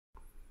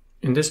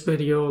In this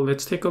video,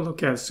 let's take a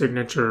look at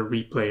signature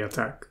replay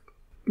attack.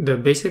 The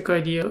basic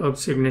idea of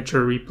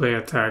signature replay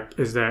attack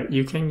is that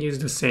you can use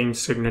the same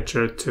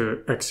signature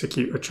to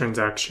execute a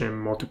transaction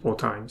multiple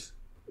times.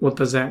 What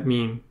does that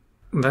mean?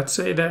 Let's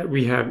say that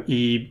we have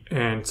EVE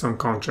and some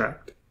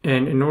contract.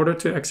 And in order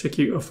to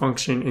execute a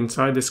function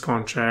inside this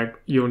contract,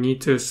 you'll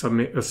need to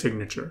submit a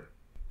signature.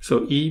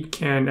 So EVE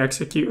can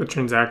execute a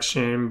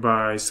transaction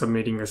by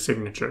submitting a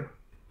signature.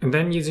 And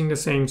then using the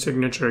same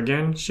signature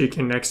again, she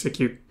can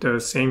execute the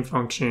same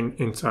function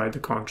inside the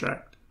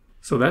contract.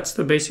 So that's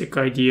the basic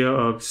idea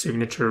of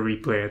signature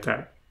replay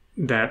attack,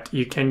 that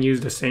you can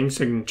use the same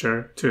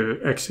signature to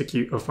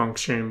execute a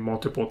function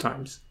multiple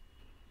times.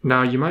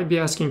 Now you might be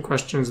asking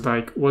questions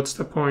like, what's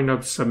the point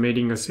of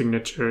submitting a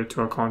signature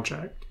to a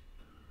contract?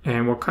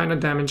 And what kind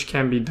of damage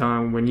can be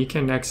done when you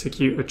can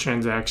execute a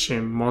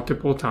transaction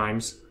multiple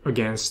times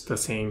against the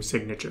same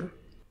signature?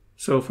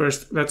 So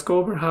first, let's go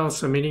over how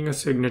submitting a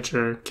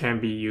signature can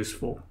be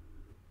useful.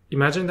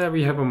 Imagine that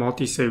we have a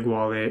multi-sig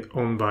wallet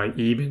owned by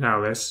Eve and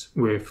Alice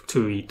with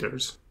 2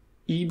 ethers.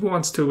 Eve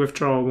wants to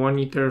withdraw 1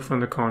 ether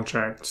from the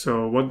contract,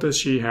 so what does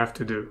she have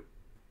to do?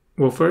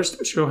 Well,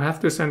 first, she'll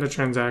have to send a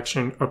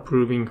transaction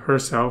approving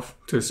herself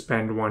to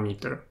spend 1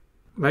 ether.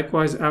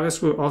 Likewise,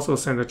 Alice will also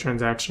send a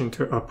transaction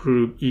to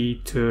approve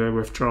Eve to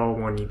withdraw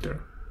 1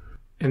 ether.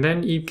 And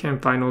then Eve can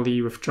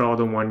finally withdraw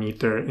the 1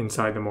 ether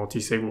inside the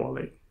multi-sig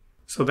wallet.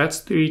 So that's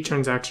 3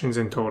 transactions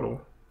in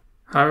total.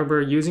 However,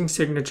 using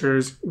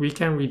signatures, we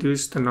can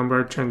reduce the number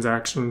of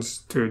transactions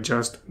to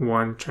just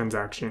 1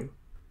 transaction.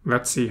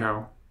 Let's see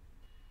how.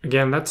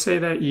 Again, let's say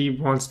that Eve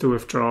wants to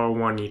withdraw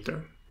 1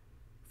 ether.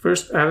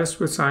 First, Alice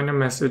will sign a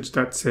message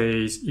that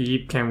says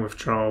Eve can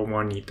withdraw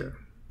 1 ether.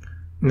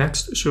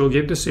 Next, she'll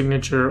give the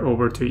signature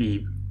over to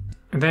Eve.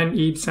 And then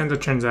Eve sends a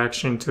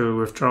transaction to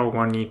withdraw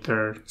 1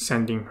 ether,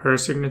 sending her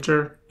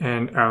signature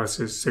and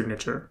Alice's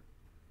signature.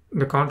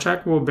 The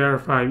contract will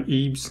verify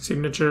Eve's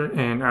signature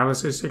and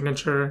Alice's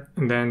signature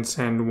and then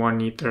send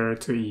 1 ether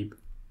to Eve.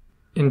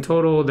 In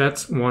total,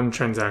 that's 1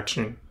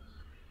 transaction.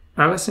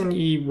 Alice and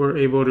Eve were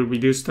able to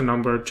reduce the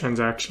number of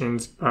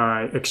transactions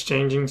by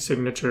exchanging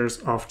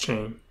signatures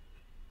off-chain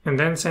and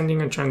then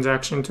sending a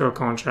transaction to a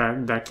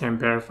contract that can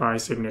verify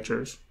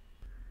signatures.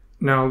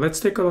 Now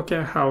let's take a look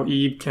at how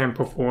Eve can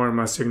perform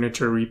a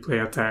signature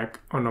replay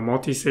attack on a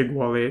multi-sig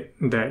wallet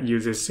that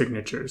uses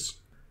signatures.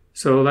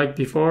 So like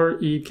before,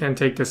 Eve can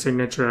take the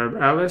signature of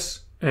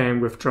Alice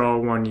and withdraw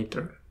 1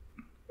 ether.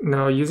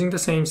 Now using the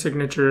same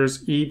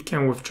signatures, Eve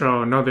can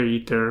withdraw another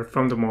ether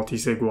from the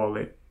multi-sig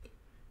wallet,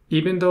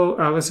 even though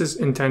Alice's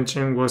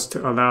intention was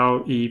to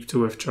allow Eve to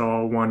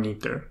withdraw 1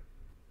 ether.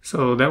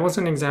 So that was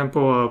an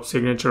example of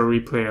signature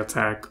replay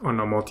attack on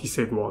a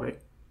multi-sig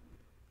wallet.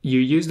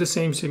 You use the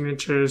same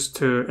signatures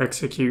to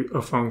execute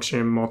a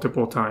function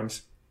multiple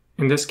times.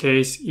 In this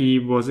case,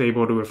 Eve was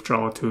able to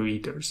withdraw 2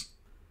 ethers.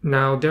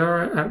 Now, there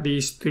are at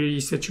least 3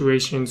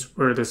 situations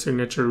where the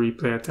signature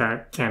replay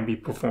attack can be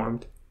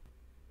performed.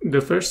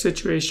 The first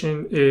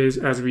situation is,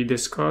 as we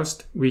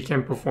discussed, we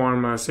can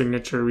perform a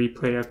signature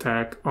replay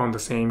attack on the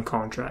same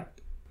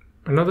contract.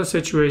 Another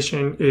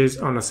situation is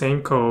on the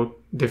same code,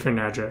 different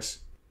address.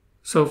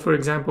 So for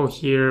example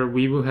here,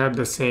 we will have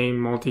the same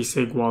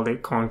multi-sig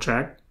wallet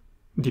contract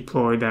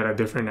deployed at a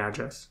different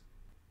address.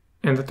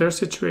 And the third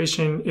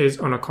situation is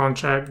on a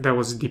contract that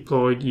was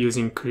deployed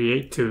using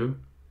create_to,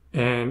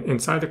 and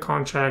inside the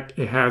contract,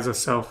 it has a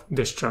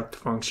self-destruct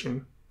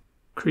function.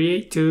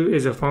 Create_to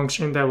is a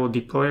function that will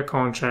deploy a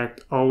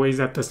contract always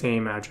at the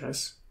same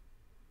address.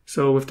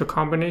 So with the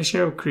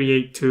combination of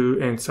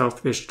create_to and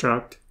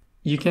self-destruct,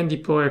 you can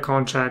deploy a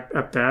contract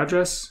at the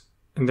address,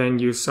 and then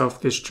use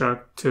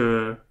self-destruct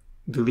to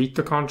delete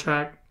the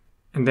contract,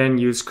 and then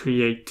use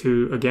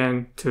create_to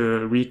again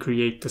to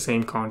recreate the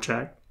same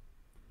contract.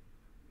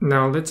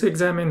 Now let's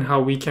examine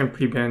how we can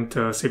prevent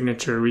a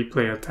signature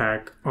replay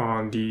attack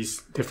on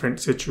these different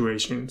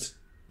situations.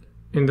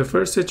 In the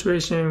first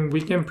situation,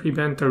 we can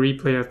prevent a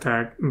replay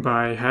attack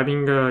by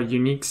having a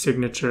unique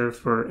signature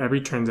for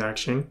every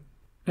transaction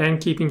and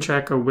keeping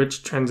track of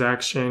which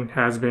transaction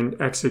has been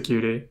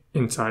executed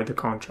inside the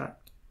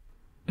contract.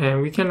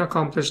 And we can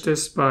accomplish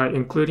this by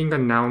including a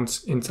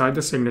nonce inside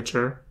the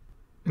signature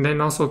and then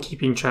also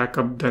keeping track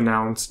of the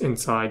nonce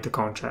inside the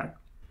contract.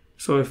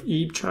 So if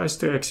Eve tries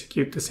to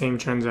execute the same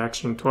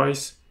transaction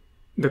twice,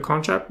 the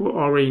contract will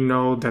already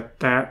know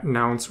that that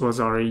nonce was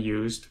already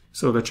used,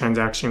 so the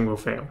transaction will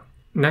fail.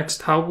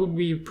 Next, how would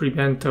we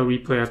prevent a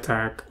replay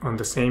attack on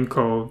the same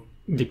code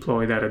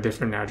deployed at a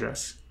different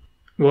address?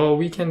 Well,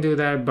 we can do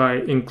that by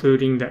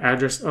including the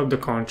address of the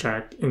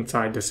contract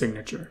inside the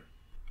signature.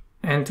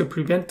 And to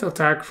prevent the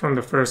attack from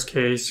the first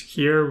case,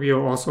 here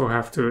we'll also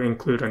have to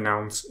include a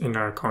nonce in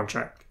our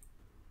contract.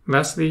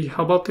 Lastly,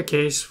 how about the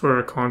case for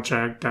a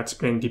contract that's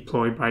been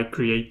deployed by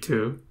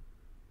create_to,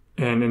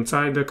 and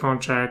inside the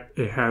contract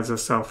it has a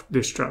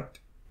self-destruct?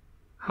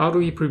 How do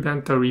we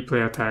prevent a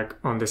replay attack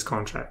on this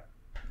contract?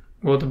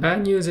 Well, the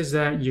bad news is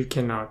that you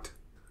cannot.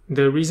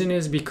 The reason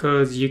is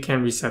because you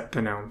can reset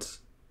the nonce.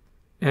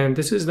 And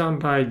this is done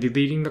by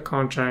deleting the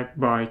contract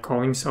by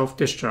calling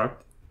self-destruct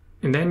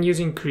and then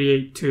using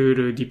create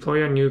to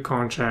deploy a new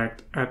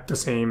contract at the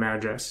same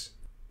address.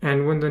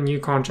 And when the new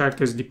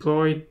contract is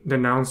deployed, the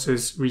nonce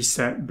is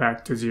reset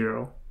back to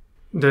 0.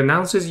 The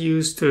nonce is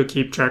used to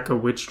keep track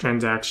of which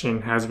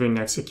transaction has been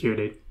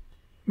executed.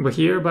 But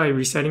here, by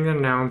resetting the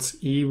nonce,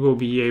 E will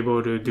be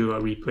able to do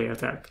a replay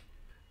attack.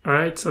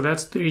 Alright, so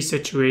that's 3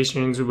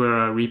 situations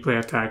where a replay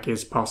attack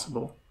is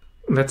possible.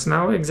 Let's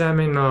now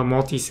examine a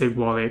multi-sig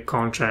wallet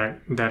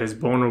contract that is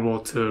vulnerable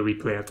to a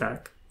replay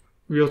attack.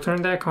 We'll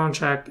turn that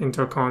contract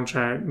into a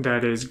contract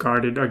that is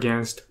guarded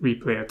against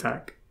replay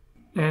attack.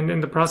 And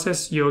in the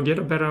process, you'll get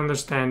a better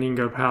understanding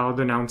of how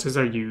the nonces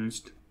are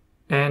used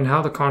and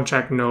how the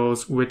contract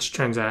knows which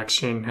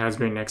transaction has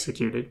been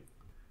executed.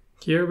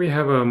 Here we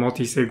have a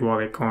multi-sig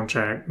wallet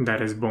contract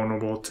that is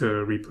vulnerable to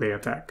replay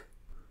attack.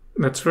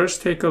 Let's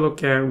first take a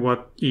look at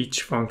what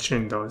each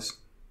function does.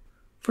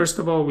 First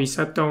of all, we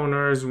set the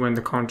owners when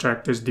the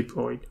contract is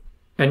deployed.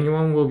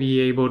 Anyone will be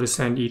able to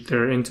send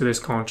Ether into this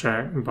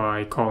contract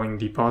by calling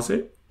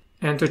deposit.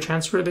 And to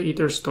transfer the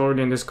Ether stored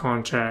in this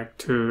contract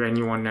to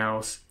anyone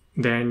else,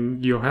 then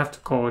you'll have to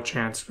call a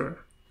transfer.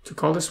 To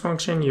call this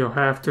function, you'll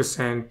have to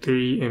send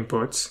 3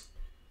 inputs: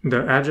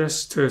 the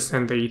address to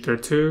send the Ether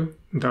to,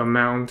 the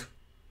amount,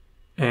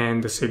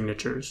 and the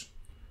signatures.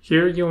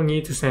 Here you'll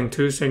need to send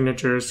 2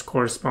 signatures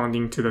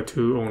corresponding to the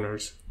 2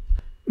 owners.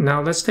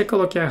 Now let's take a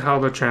look at how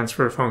the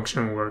transfer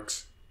function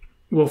works.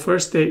 Well,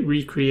 first it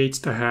recreates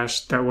the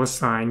hash that was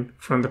signed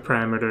from the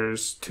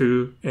parameters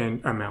to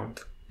and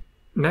amount.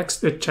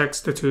 Next, it checks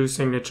the 2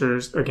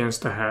 signatures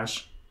against the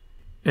hash.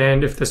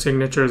 And if the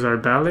signatures are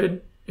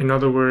valid, in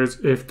other words,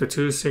 if the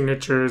 2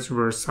 signatures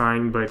were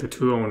signed by the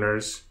 2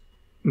 owners,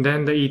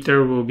 then the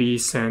Ether will be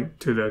sent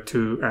to the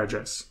to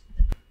address.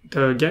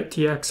 The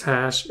getTX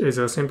hash is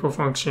a simple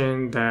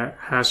function that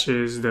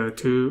hashes the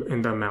to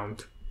and the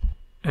amount.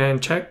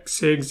 And check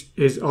sigs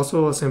is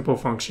also a simple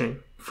function.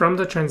 From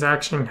the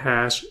transaction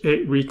hash,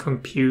 it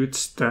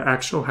recomputes the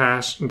actual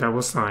hash that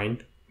was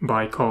signed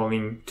by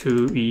calling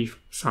toEth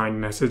signed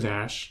message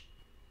hash.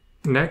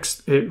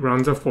 Next, it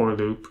runs a for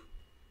loop.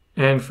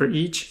 And for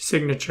each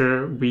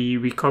signature, we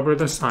recover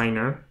the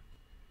signer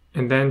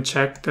and then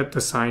check that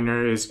the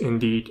signer is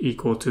indeed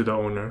equal to the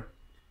owner.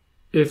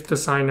 If the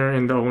signer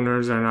and the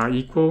owners are not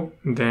equal,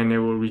 then it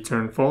will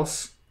return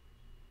false.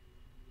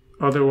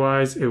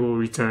 Otherwise, it will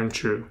return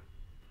true.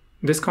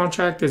 This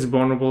contract is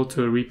vulnerable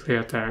to a replay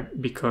attack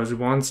because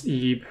once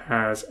Eve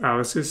has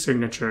Alice's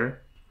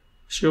signature,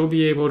 she'll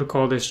be able to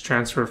call this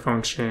transfer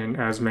function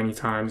as many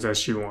times as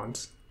she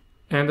wants,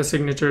 and the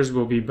signatures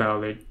will be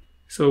valid.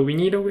 So we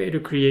need a way to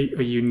create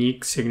a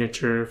unique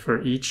signature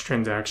for each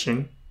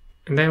transaction,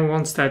 and then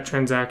once that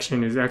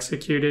transaction is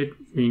executed,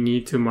 we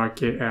need to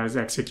mark it as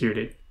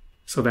executed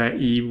so that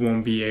Eve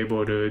won't be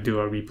able to do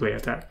a replay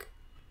attack.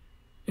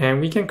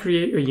 And we can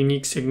create a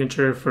unique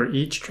signature for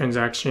each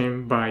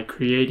transaction by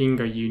creating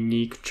a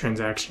unique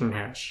transaction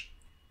hash.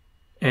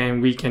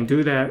 And we can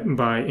do that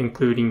by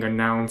including a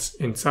nonce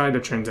inside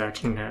the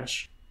transaction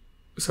hash.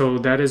 So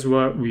that is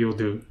what we'll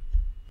do.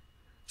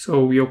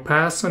 So we'll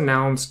pass a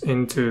nonce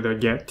into the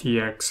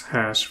getTX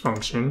hash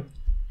function.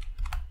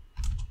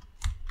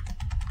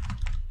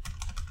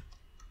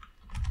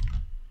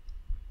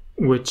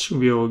 Which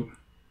we'll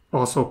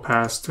also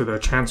pass to the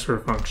transfer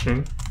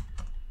function.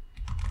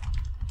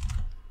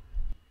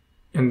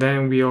 And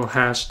then we'll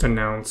hash the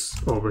nonce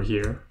over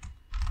here.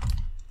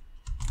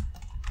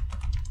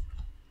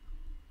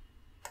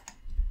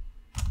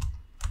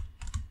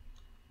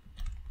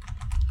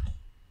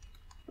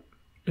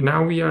 And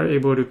now we are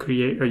able to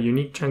create a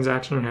unique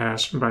transaction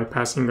hash by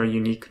passing a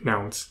unique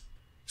nonce.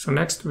 So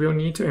next we'll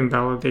need to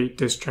invalidate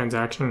this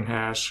transaction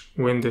hash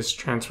when this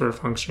transfer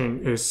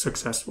function is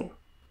successful.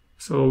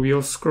 So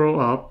we'll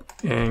scroll up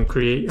and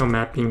create a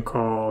mapping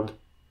called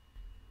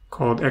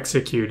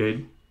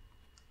executed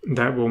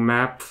that will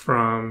map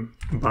from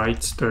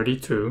bytes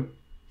 32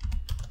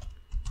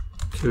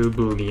 to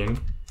Boolean,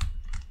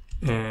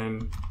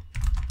 and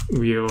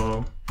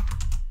we'll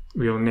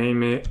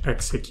name it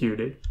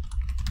executed.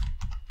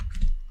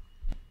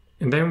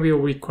 And then we'll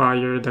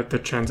require that the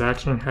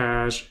transaction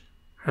hash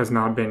has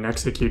not been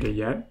executed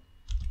yet.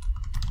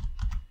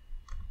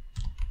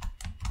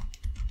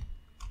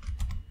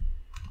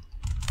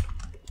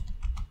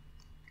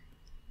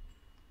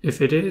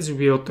 If it is,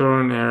 we'll throw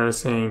an error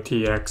saying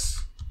TX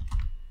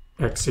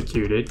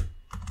executed.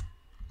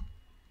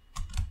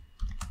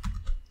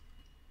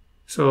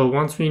 So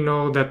once we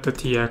know that the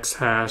TX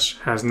hash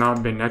has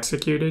not been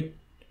executed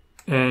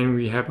and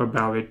we have a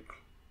valid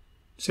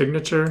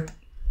signature,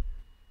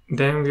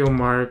 then we'll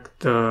mark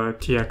the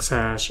TX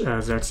hash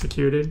as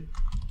executed.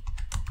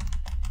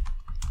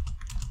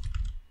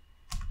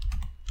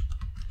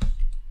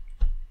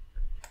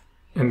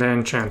 And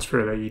then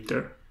transfer the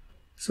Ether.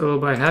 So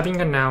by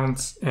having a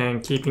nonce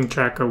and keeping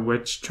track of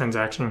which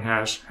transaction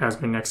hash has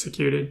been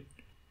executed,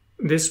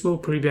 this will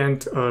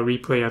prevent a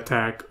replay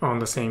attack on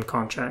the same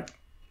contract.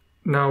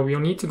 Now we'll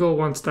need to go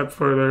one step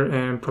further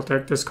and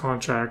protect this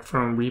contract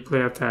from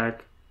replay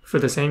attack for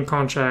the same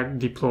contract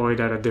deployed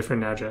at a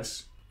different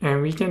address.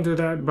 And we can do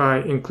that by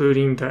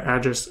including the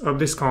address of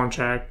this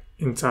contract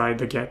inside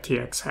the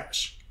getTX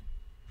hash.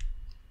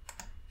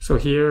 So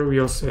here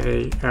we'll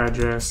say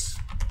address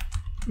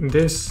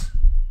this.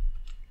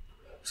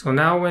 So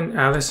now when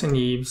Alice and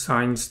Eve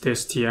signs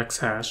this TX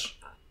hash,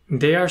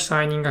 they are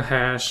signing a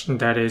hash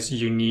that is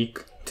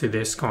unique to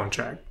this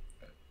contract.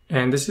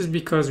 And this is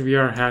because we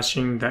are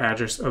hashing the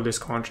address of this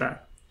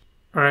contract.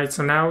 Alright,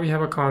 so now we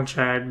have a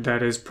contract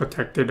that is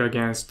protected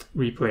against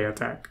replay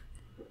attack.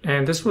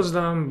 And this was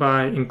done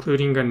by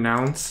including a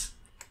nonce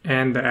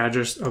and the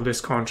address of this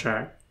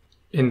contract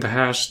in the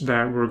hash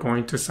that we're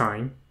going to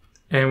sign.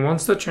 And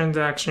once the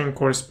transaction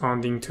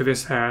corresponding to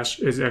this hash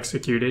is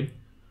executed,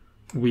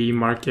 we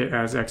mark it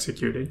as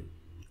executed.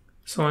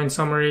 So in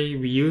summary,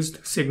 we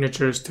used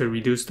signatures to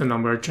reduce the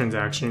number of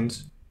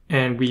transactions,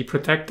 and we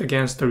protect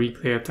against the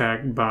replay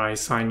attack by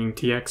signing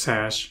TX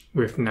hash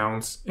with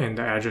nonce and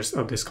the address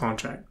of this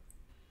contract.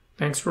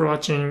 Thanks for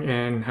watching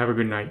and have a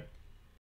good night.